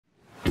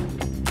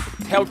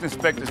Health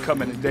inspectors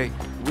coming today.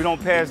 If we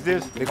don't pass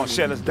this, they're gonna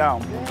shut us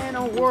down. Man,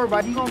 don't worry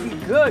about it. You gonna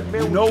be good,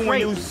 man. You know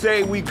when you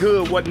say we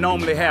good, what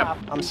normally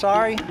happens? I'm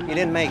sorry, you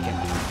didn't make it.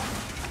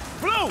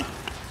 Blue!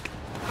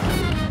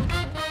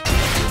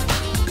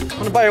 I'm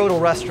gonna buy a little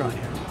restaurant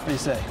here. What do you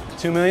say?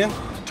 2 million?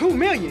 2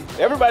 million?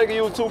 Everybody can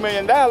use $2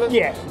 million.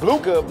 Yeah. Blue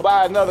could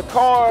buy another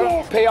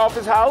car, pay off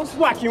his house.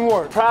 Watch him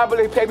work.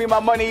 Probably pay me my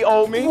money he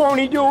owed me. Won't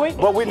he do it?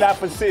 But we're not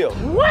for sale.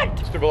 What?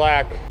 Mr.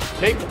 Black,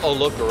 take a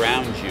look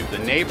around you. The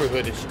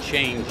neighborhood is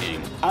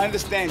changing. I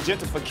understand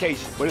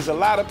gentrification, but there's a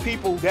lot of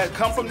people that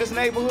come from this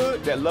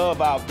neighborhood that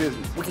love our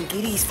business. We can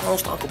get these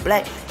phones to Uncle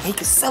Black, and he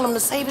can sell them to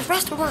save his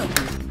restaurant.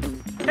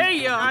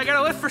 Hey, I got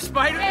a lift for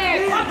Spider.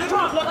 Hey,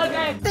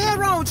 what the hell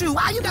wrong with you?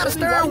 Why you got a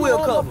steering wheel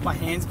cover? My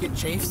hands get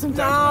chafed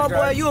sometimes. No,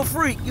 boy, you a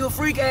freak. You a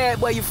freak ass,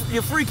 boy.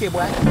 You're freaky,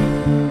 boy.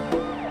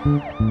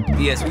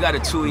 Yes, we got a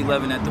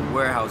 211 at the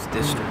warehouse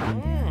district.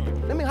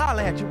 Let me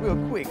holler at you real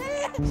quick.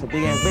 It's a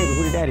big ass baby.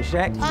 Who the daddy,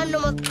 Shaq? I know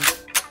my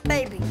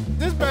baby.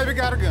 This baby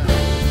got a gun.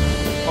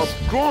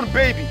 A grown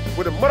baby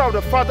with a mud out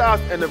the front eyes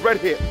and the red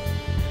hair.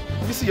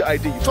 Let me see your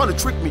ID. You trying to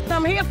trick me?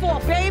 I'm here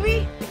for a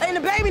baby, and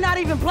the baby not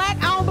even black.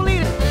 I don't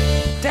believe it.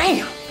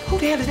 Damn, who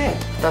the hell is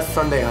that? That's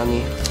Sunday,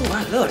 honey. Oh,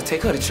 I'd love to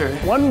take her to church.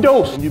 One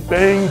dose, and you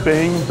bang,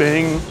 bang,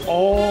 bang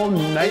all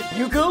night.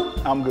 You good?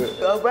 I'm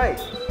good. All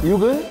right. You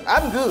good?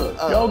 I'm good.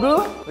 Y'all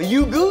good? Are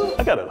you good?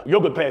 I got a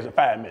yoga class in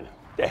 5 minutes.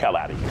 Get the hell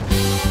out of here.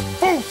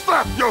 Fool,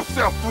 slap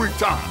yourself 3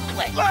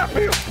 times. Slap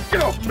him.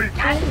 Get off me.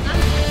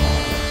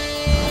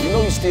 You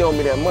know you still owe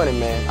me that money,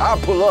 man. I'll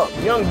pull up.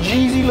 Young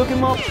Jeezy looking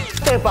motherfucker.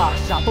 ¿Qué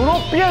pasa? ¿Tú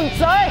no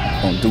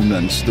piensas? Don't do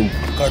nothing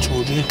stupid. Got you,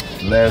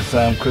 OG. Last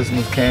time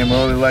Christmas came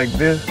early like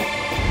this,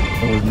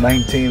 it was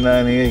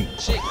 1998.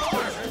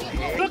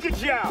 Look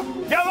at y'all.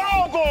 Y'all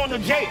all going to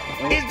jail.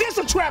 Is this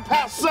a trap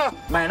house, sir?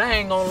 Man, I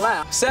ain't gonna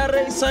lie.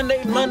 Saturday,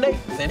 Sunday, Monday,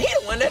 then he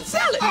the one that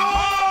sell it.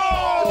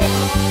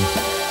 Oh!